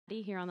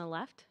Here on the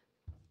left.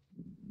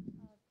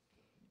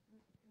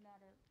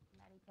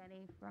 Maddie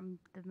Kenny from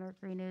the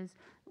Mercury News.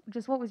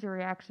 Just what was your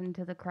reaction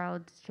to the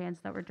crowd's chants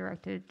that were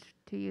directed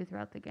to you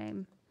throughout the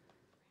game?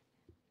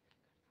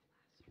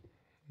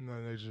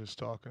 No, they're just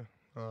talking.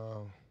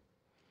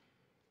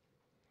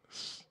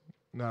 It's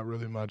not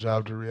really my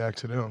job to react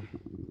to them.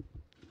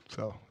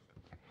 So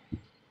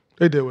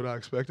they did what I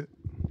expected.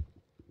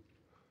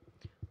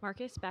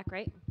 Marcus, back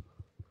right.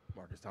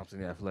 Marcus Thompson,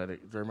 the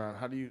Athletic. Draymond,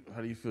 how do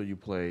you feel you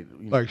played?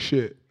 Like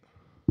shit.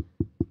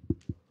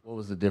 What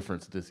was the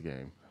difference this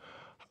game?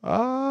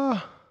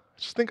 I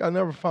just think I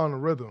never found a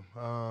rhythm.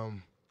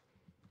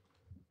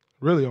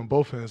 Really on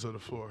both ends of the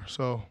floor.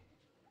 So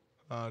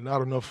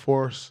not enough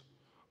force,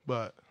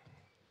 but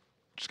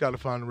just got to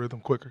find the rhythm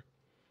quicker.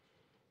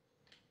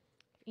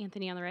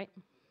 Anthony on the right.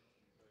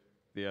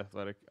 The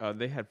Athletic.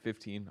 They had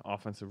 15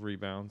 offensive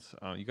rebounds.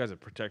 You guys have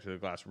protected the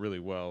glass really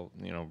well,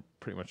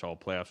 pretty much all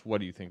playoffs. What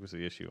do you think was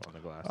the issue on the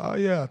glass?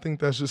 Yeah, I think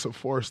that's just a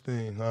force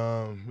thing.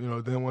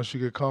 Then once you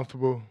get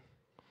comfortable,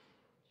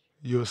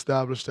 you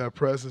establish that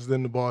presence,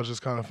 then the ball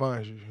just kind of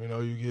finds you.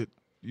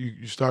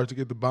 You start to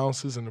get the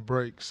bounces and the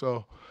breaks.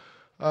 So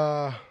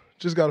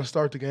just got to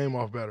start the game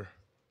off better.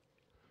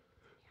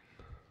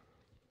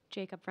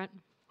 Jake up front.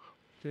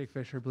 Jake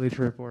Fisher,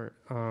 Bleacher Report.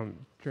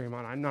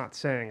 Draymond, I'm not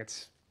saying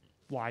it's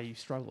why you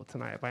struggled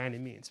tonight by any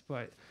means,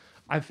 but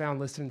I found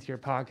listening to your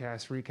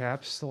podcast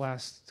recaps the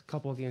last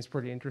couple of games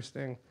pretty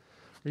interesting.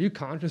 Are you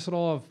conscious at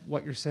all of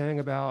what you're saying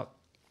about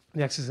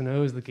the X's and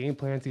O's, the game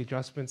plans, the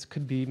adjustments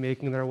could be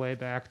making their way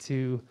back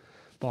to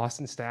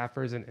Boston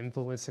staffers and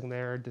influencing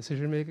their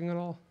decision-making at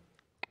all?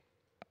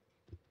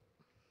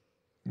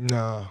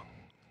 No.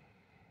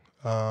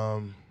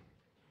 I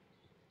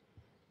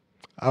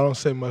don't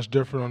say much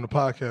different on the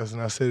podcast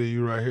than I say to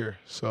you right here.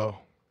 So,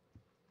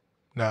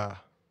 nah.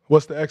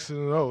 What's the X's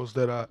and O's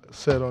that I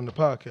said on the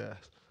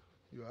podcast?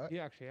 You all right?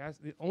 Yeah, actually,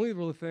 the only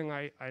real thing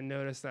I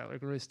noticed that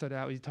really stood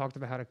out was you talked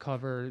about how to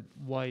cover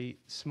White,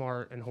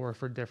 Smart, and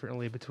Horford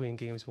differently between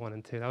games 1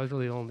 and 2. That was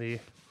really only.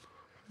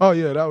 Oh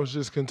yeah, that was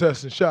just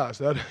contesting shots.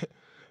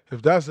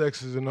 If that's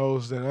X's and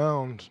O's,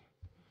 then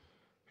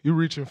you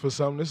reaching for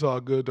something. It's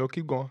all good though.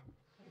 Keep going.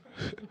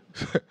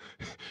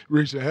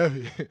 Reaching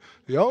heavy.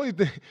 The only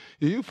thing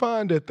you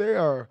find that they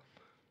are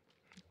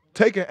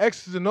taking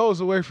X's and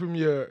O's away from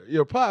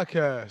your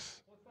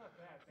podcast.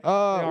 The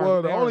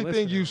only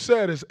thing you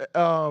said is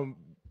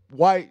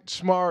White,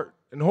 Smart,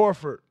 and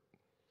Horford.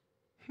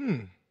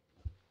 I'm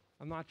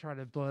not trying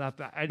to blow it up.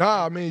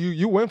 I mean,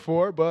 you went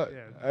for it, but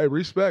yeah. Hey,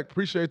 respect.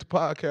 Appreciate the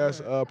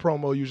podcast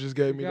promo you just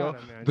gave me, though.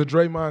 The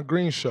Draymond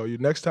Green Show.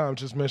 Next time,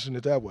 just mention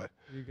it that way.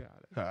 You got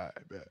it. All right,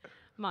 bet.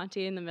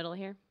 Monty in the middle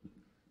here.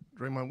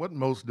 Draymond, what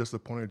most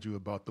disappointed you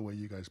about the way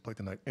you guys played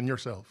tonight and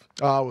yourself?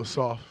 I was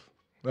soft.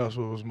 That's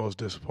what was most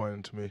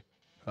disappointing to me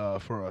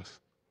for us.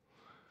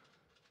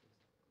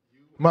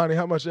 Monty,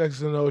 how much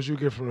X's and O's you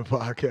get from the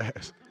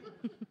podcast?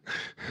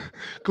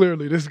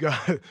 Clearly, this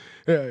guy,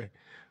 hey,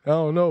 I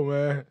don't know,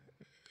 man.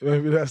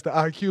 Maybe that's the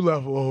IQ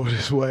level over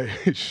this way.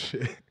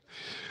 Shit.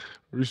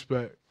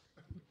 Respect.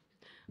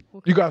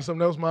 Okay. You got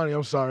something else, Monty?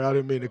 I'm sorry. I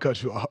didn't mean to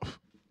cut you off.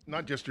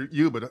 Not just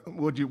you, but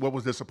what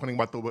was disappointing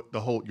about the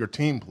whole your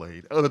team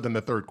played, other than the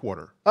third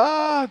quarter?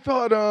 I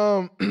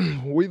thought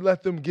we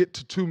let them get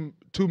to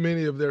too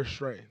many of their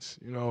strengths.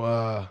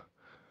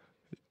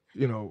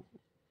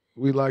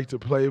 We like to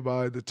play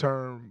by the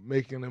term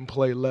making them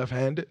play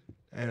left-handed,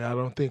 and I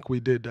don't think we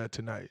did that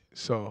tonight.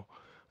 So,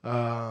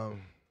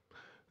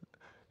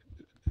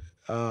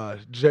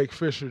 Jake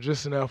Fisher,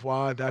 just an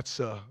FYI,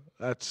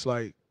 that's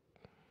like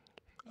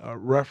a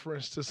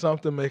reference to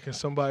something, making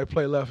somebody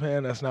play left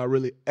hand. That's not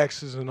really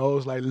X's and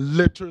O's, like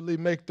literally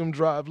make them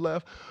drive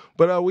left.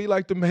 But we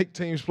like to make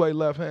teams play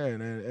left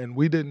hand, and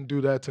we didn't do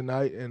that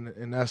tonight,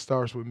 and that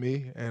starts with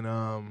me.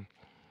 And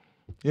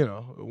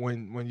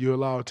when you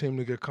allow a team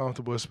to get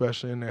comfortable,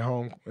 especially in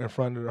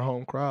front of their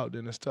home crowd,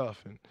 then it's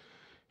tough. And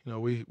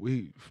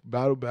we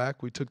battled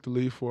back. We took the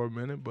lead for a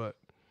minute, but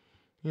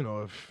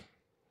if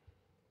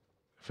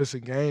it's a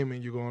game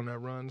and you go on that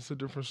run, it's a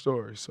different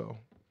story. So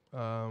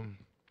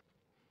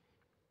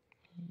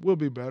we'll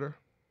be better.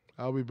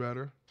 I'll be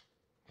better.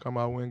 Come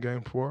out, win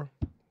game 4.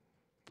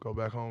 Go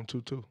back home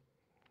 2-2.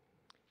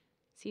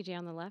 CJ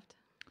on the left.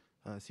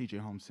 CJ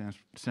Holmes,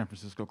 San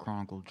Francisco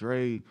Chronicle.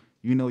 Dre,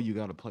 you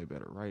got to play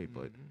better, right?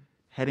 Mm-hmm. But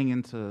heading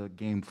into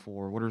game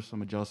 4, what are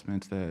some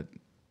adjustments that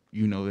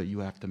that you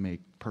have to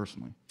make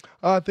personally?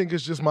 I think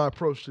it's just my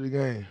approach to the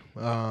game.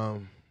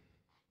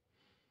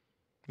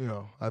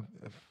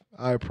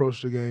 I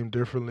approach the game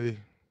differently.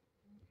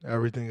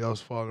 Everything else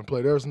falls in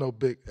play. There's no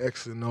big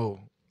X and O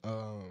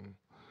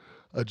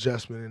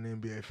adjustment in the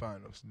NBA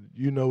Finals.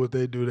 You know what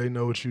they do. They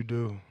know what you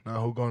do.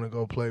 Now who's going to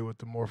go play with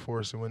the more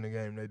force and win the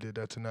game? They did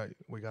that tonight.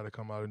 We got to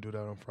come out and do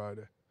that on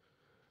Friday.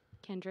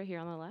 Kendra here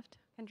on the left.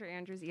 Kendra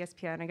Andrews,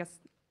 ESPN. I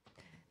guess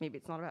maybe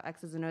it's not about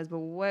X's and O's, but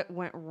what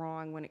went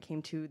wrong when it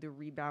came to the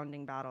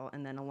rebounding battle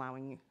and then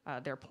allowing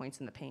their points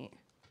in the paint?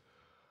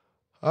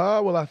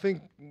 Well, I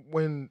think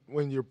when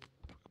you're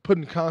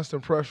putting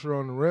constant pressure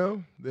on the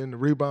rim, then the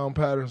rebound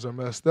patterns are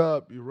messed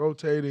up. You're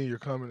rotating, you're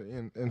coming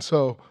in, and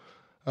so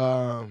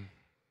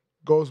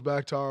goes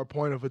back to our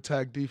point of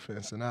attack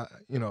defense, and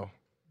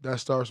that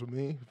starts with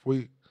me. If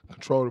we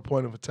control the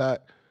point of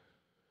attack,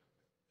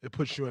 it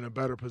puts you in a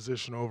better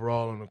position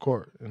overall on the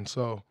court, and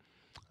so.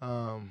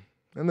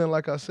 And then,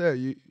 like I said,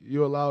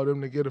 you allow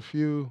them to get a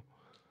few,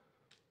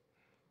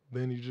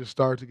 then you just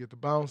start to get the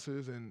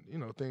bounces, and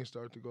things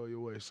start to go your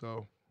way.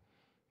 So,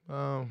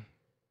 I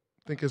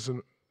think it's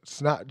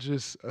not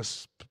just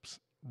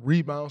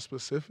rebound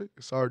specific;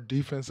 it's our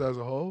defense as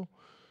a whole.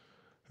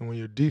 And when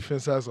your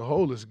defense as a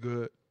whole is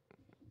good,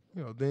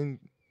 then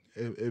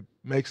it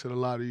makes it a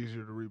lot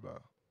easier to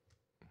rebound.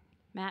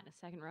 Matt,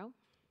 second row.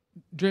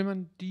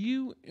 Draymond, do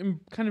you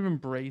kind of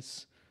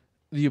embrace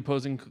the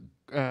opposing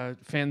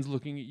fans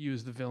looking at you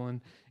as the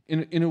villain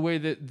in a way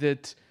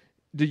that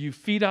do you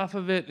feed off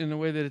of it in a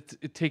way that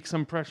it takes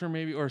some pressure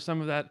maybe or some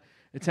of that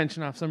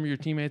attention off some of your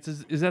teammates?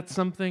 Is that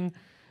something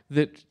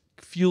that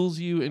fuels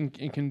you and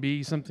can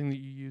be something that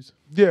you use?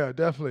 Yeah,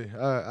 definitely.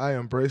 I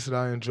embrace it.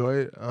 I enjoy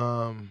it.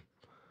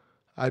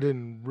 I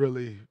didn't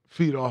really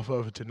feed off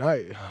of it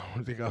tonight. I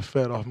don't think I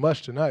fed off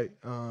much tonight.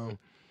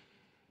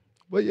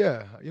 But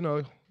yeah,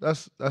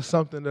 that's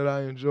something that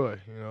I enjoy.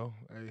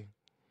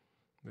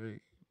 They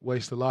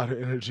waste a lot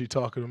of energy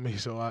talking to me,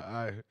 so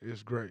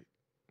it's great.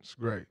 It's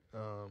great.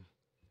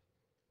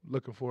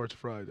 Looking forward to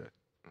Friday.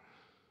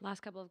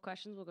 Last couple of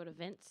questions. We'll go to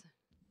Vince.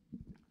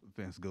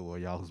 Vince Goodwill,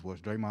 Yahoo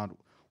Sports. Draymond,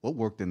 what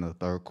worked in the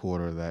third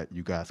quarter that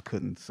you guys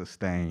couldn't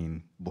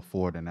sustain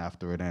before it and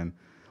after it? And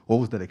what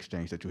was that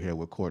exchange that you had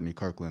with Courtney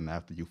Kirkland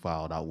after you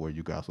fouled out where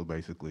you guys were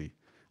basically,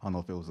 I don't know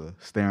if it was a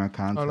staring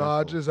contest? Oh, no,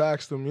 I just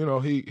asked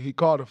him, he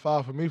called a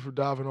foul for me for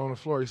diving on the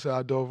floor. He said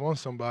I dove on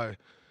somebody.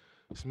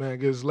 This man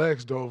get his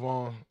legs dove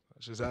on. I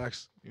just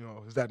asked,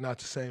 is that not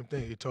the same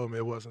thing? He told me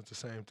it wasn't the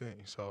same thing.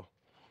 So,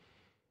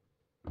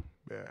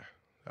 yeah,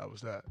 that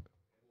was that.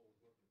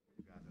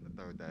 In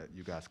the third that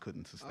you guys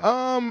couldn't sustain?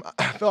 I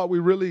thought we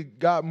really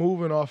got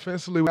moving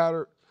offensively.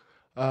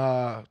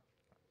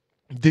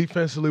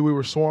 Defensively, we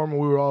were swarming.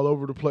 We were all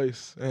over the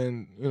place.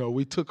 And,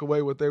 we took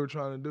away what they were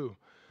trying to do.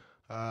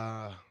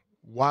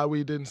 Why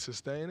we didn't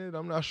sustain it,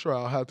 I'm not sure.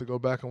 I'll have to go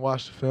back and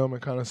watch the film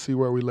and kind of see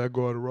where we let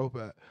go of the rope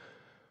at.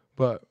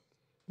 But,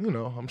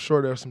 I'm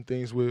sure there's some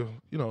things we'll,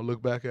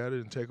 look back at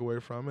it and take away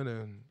from it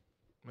and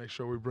make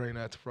sure we bring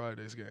that to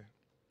Friday's game.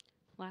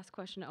 Last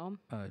question to Ohm.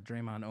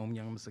 Draymond, Ohm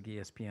Youngmisuk,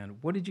 ESPN.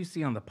 What did you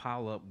see on the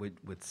pile-up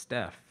with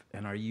Steph,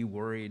 and are you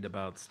worried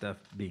about Steph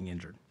being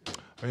injured?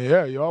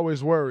 Yeah, you're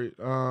always worried.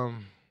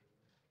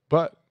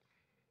 But,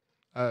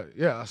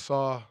 I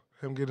saw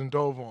him getting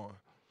dove on.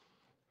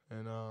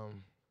 And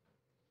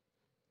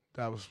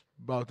that was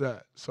about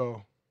that.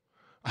 So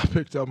I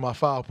picked up my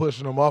foul,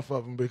 pushing him off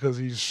of him because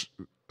he's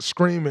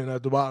screaming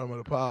at the bottom of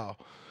the pile.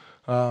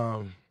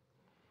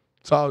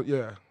 So,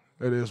 yeah,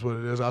 it is what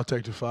it is. I'll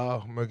take the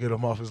foul. I'm going to get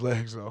him off his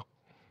legs, though.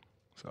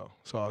 So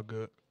it's all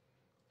good.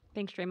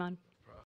 Thanks, Draymond.